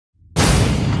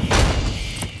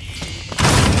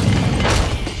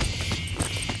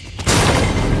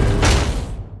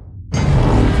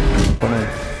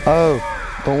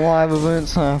Oh, the live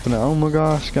event's happening. Oh my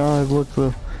gosh, guys, look,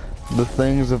 the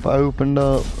things have opened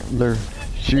up. They're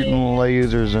shooting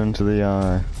lasers into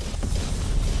the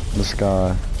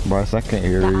sky. Bryce, I can't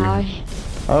hear you.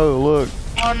 Oh, look.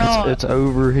 Oh, no. It's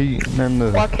overheating and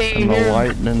the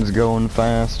lightning's going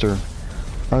faster.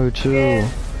 Oh, chill.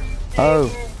 Oh,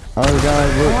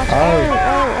 guys, look.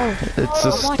 Oh, it's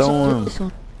a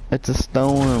storm. It's a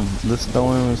storm. The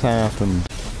storm has happened.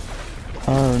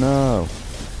 Oh no.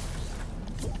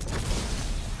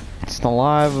 It's the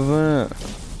live event.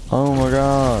 Oh my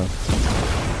god.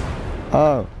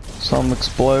 Oh, something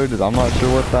exploded. I'm not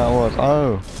sure what that was.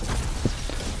 Oh,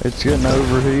 it's getting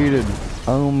overheated.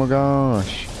 Oh my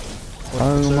gosh.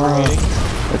 Oh my.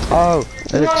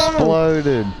 It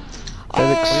exploded.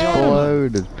 It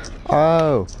exploded.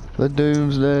 Oh, the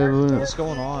doomsday event. What's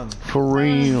going on? For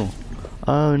real.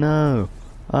 Oh no.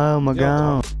 Oh my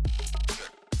god.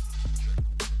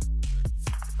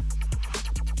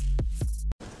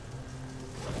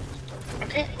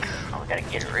 Okay, we gotta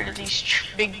get rid of these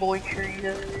big boy trees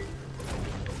over here.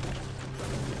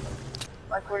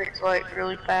 Like when it's like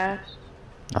really fast.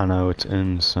 I know, it's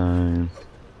insane.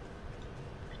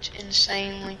 It's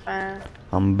insanely fast.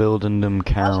 I'm building them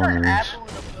counters.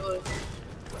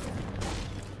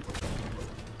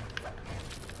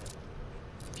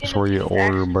 That's where you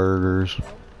order burgers.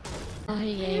 Oh,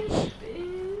 yeah.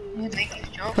 You think he's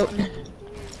Oh. jumping?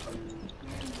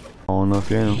 All enough,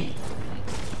 yeah.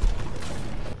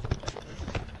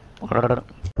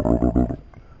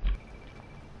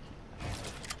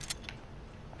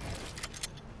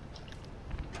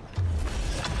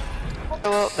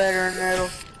 Go up better in the middle.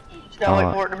 Just got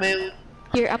like more to build.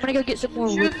 Here, I'm gonna go get some more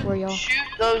wood for y'all. Shoot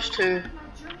those two.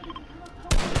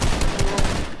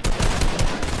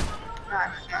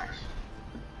 Nice.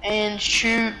 And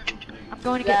shoot. I'm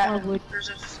going to get more wood. There's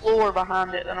a floor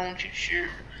behind it that I want you to shoot.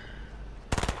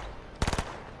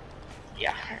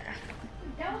 Yeah.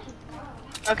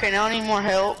 Okay, now I need more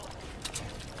help.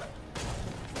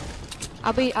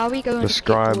 I'll be going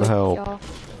Describe to get help. wood, y'all.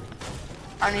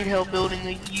 I need help building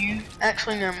the U.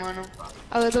 Actually, never mind.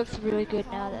 Oh, it looks really good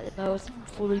now that the mow is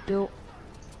fully built.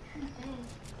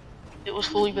 It was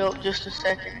fully built just a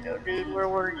second ago, dude. Where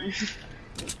were you?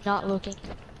 Not looking.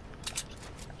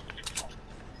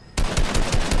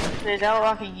 Is that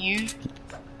like a U?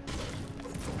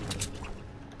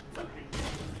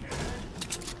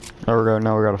 There we go,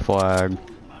 now we got a flag.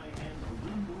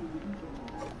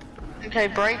 Okay,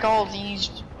 break all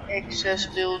these excess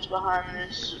builds behind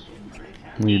this.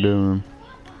 What are you doing?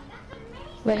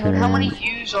 Wait, hold on. How many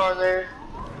U's are there?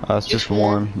 That's just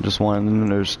one. Just one, and then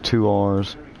there's 2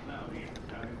 R's.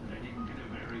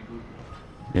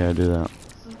 Yeah, do that.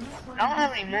 I don't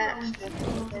have any maps.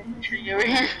 Tree over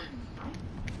here.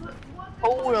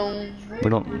 Hold on. We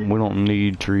don't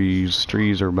need trees.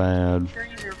 Trees are bad.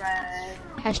 Trees are bad.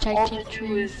 Hashtag team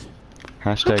trees.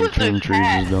 Hashtag trim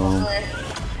trees is gone.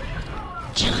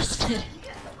 Justin.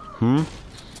 Hmm?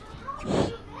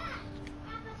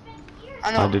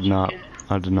 I did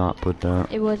not put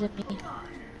that. It wasn't me.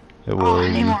 It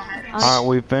was. Alright,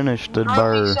 we finished the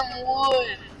burr.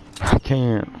 Wood. I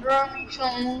can't. Throw me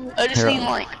some wood. I just need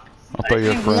like. I'll throw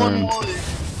your friend. One wood.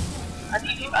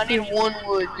 I need 1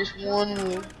 wood. Just 1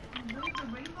 wood.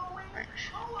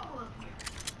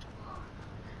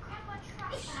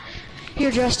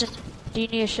 Here, Justin. Do you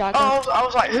need a shotgun? Oh, I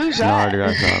was like, who's No, I that?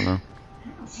 already got that now.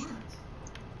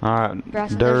 Alright,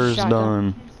 Bryson, Durr's there's a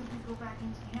shotgun. done.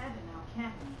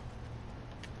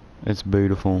 It's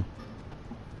beautiful.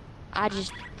 I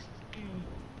just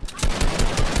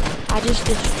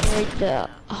destroyed the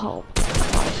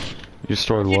gosh. You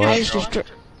destroyed I what? just destroyed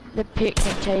the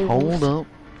picnic table. Hold up.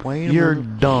 Wait a minute. You're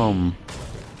dumb.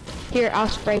 Here, I'll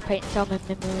spray paint some in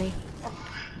memory.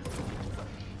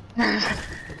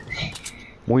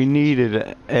 We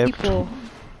needed People.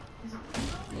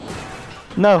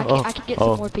 No. I can get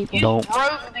some more people. Don't.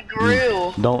 Broke the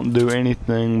grill. Don't do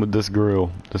anything with this grill.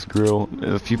 This grill,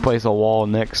 if you place a wall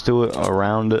next to it,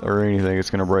 around it, or anything, it's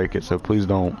gonna break it. So please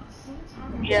don't.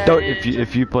 Yeah. Don't.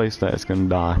 If you place that, it's gonna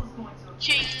die.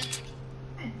 Cheat.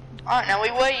 Alright, now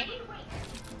we wait.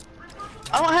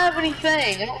 I don't have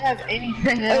anything. I don't have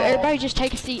anything at all. Everybody just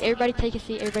take a seat. Everybody take a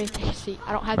seat. Everybody take a seat.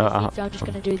 I don't have any seats, so I'm just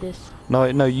gonna do this. No,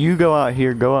 you go out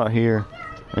here. Go out here,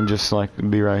 and just like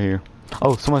be right here.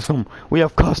 Oh, somebody's coming. We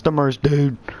have customers,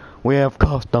 dude. We have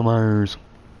customers.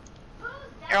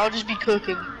 Here, I'll just be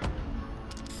cooking.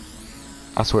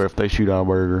 I swear, if they shoot our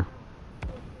burger.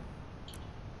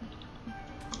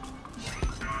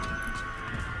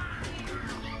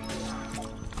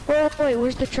 Wait,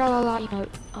 where's the tra-la-la emote?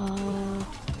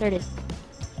 There it is.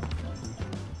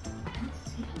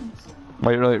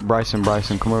 Wait, Bryson,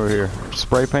 come over here.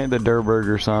 Spray paint the Durrr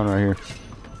Burger sign right here.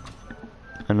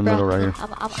 In the middle right here.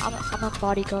 I'm a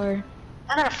bodyguard.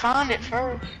 I gotta find it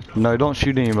first. No, don't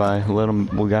shoot anybody. Let them,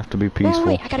 we have to be peaceful.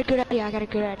 Wait, I got a good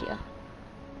idea.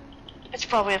 It's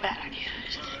probably a bad idea.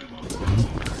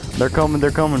 They're coming.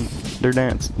 They're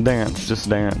dance, just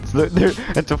dance.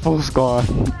 It's a full squad.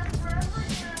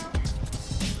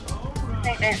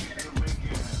 Hey, there.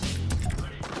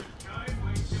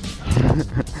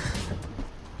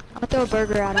 I'm gonna throw a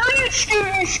burger at him. Oh,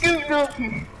 you scoot up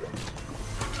here.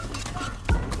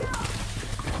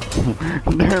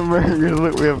 Durrr Burgers,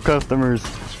 look, we have customers.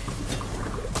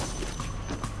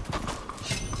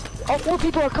 Oh, more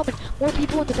people are coming. More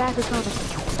people in the back are coming.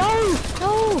 No!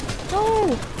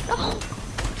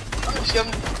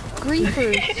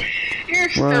 Griefers. You're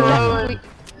throwing.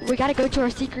 We gotta go to our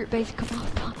secret base. Come on.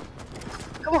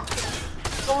 Come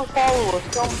on, follow us.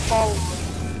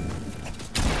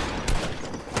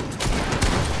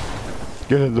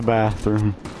 Get to the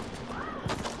bathroom.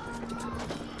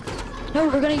 No,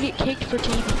 we're gonna get kicked for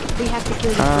teaming. We have to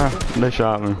kill these people. They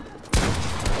shot me.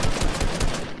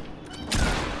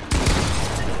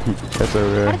 That's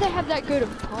okay. How did they have that good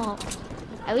of pumps?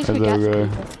 At least That's we got some okay.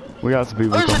 people. We got some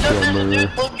people There's come kill another me.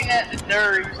 dude looking at the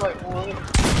Durrr. He's like, what?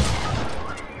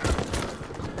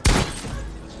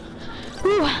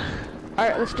 Whew.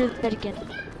 Alright, let's do that again.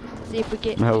 See if we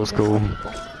get. That was cool.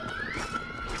 people.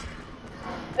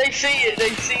 They see it. They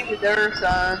see the Durrr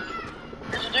sign.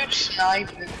 There's a dude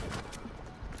sniping.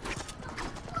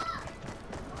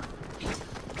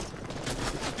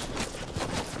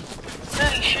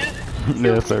 Did he shoot?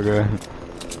 Yeah, it's okay.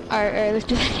 Alright, let's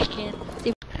do that again.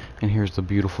 See And here's the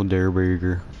beautiful Durrr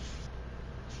Burger.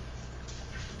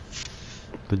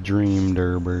 The dream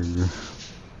Durrr Burger.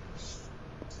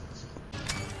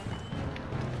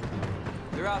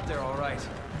 They're out there, all right.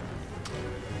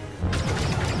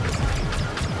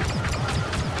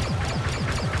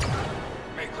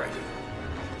 Make ready.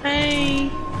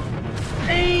 Hey.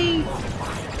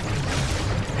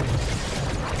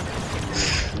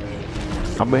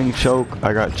 I'm being choked.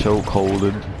 I got choke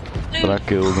holded, but I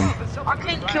killed him. I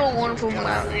can't kill one of them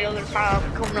without the other five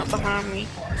coming up behind me.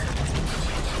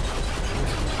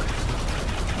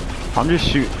 I'm just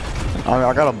shooting.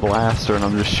 I got a blaster and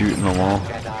I'm just shooting them all.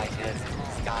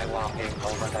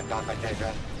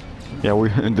 Yeah,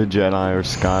 the Jedi are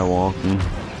skywalking.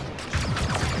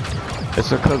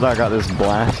 It's because I got this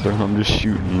blaster and I'm just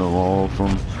shooting them all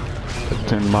from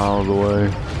 10 miles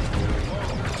away.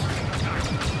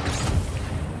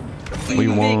 We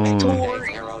won.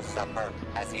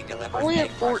 I only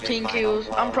have 14 kills.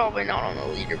 I'm probably not on the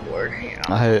leaderboard. Yeah.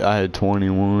 I had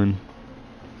 21.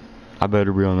 I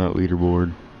better be on that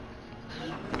leaderboard.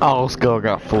 Oh, Skull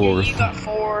got 4th. You got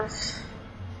 4th.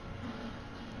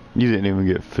 You didn't even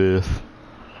get 5th.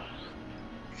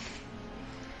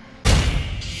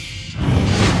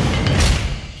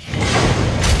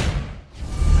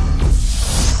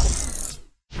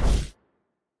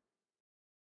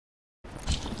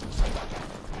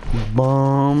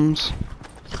 Bombs.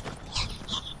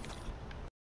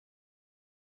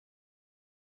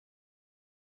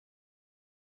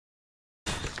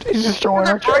 He's destroying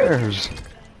our chairs.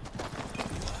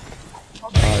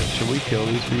 Alright, should we kill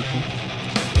these people?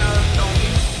 No,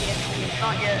 don't.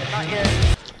 Not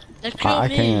yet. I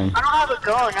can. I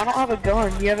don't have a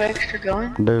gun. Do you have an extra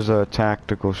gun? There's a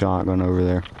tactical shotgun over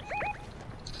there.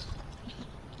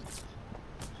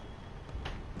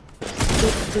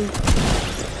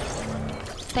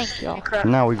 Thank y'all.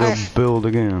 Now we go Alright. build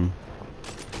again.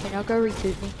 Okay, now go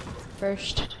reboot me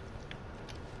first.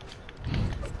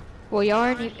 Well, y'all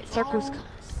are in circles.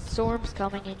 Storm's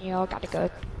coming and y'all gotta go.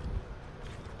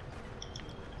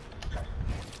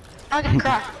 I can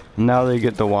cry. Now they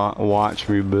get to watch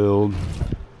rebuild.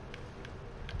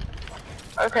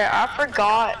 Okay, I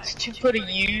forgot to put a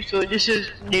U, so it just says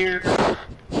near.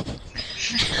 It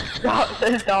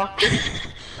says doctor.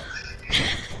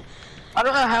 I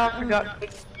don't know how I forgot to put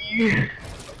a U.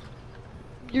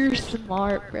 You're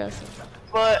smart, Preston.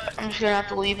 But I'm just gonna have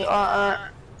to leave it.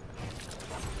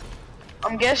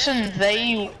 I'm guessing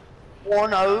they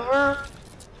won over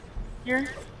here.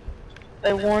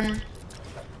 They won,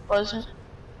 wasn't?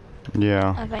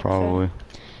 Yeah, I think probably.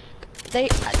 They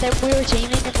we were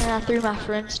teaming and then I threw my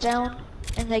friends down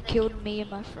and they killed me and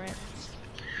my friends.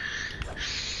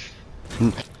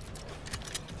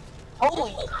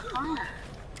 Holy crap!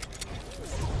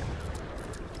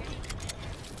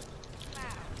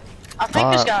 I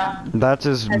think this guy. That's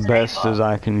as has best a bot. as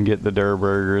I can get the Durrr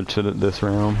Burger to this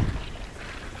round.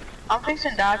 I'm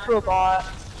fixing to die to a bot.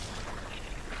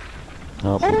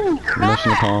 Oh, Holy crap!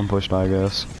 mission accomplished, I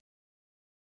guess.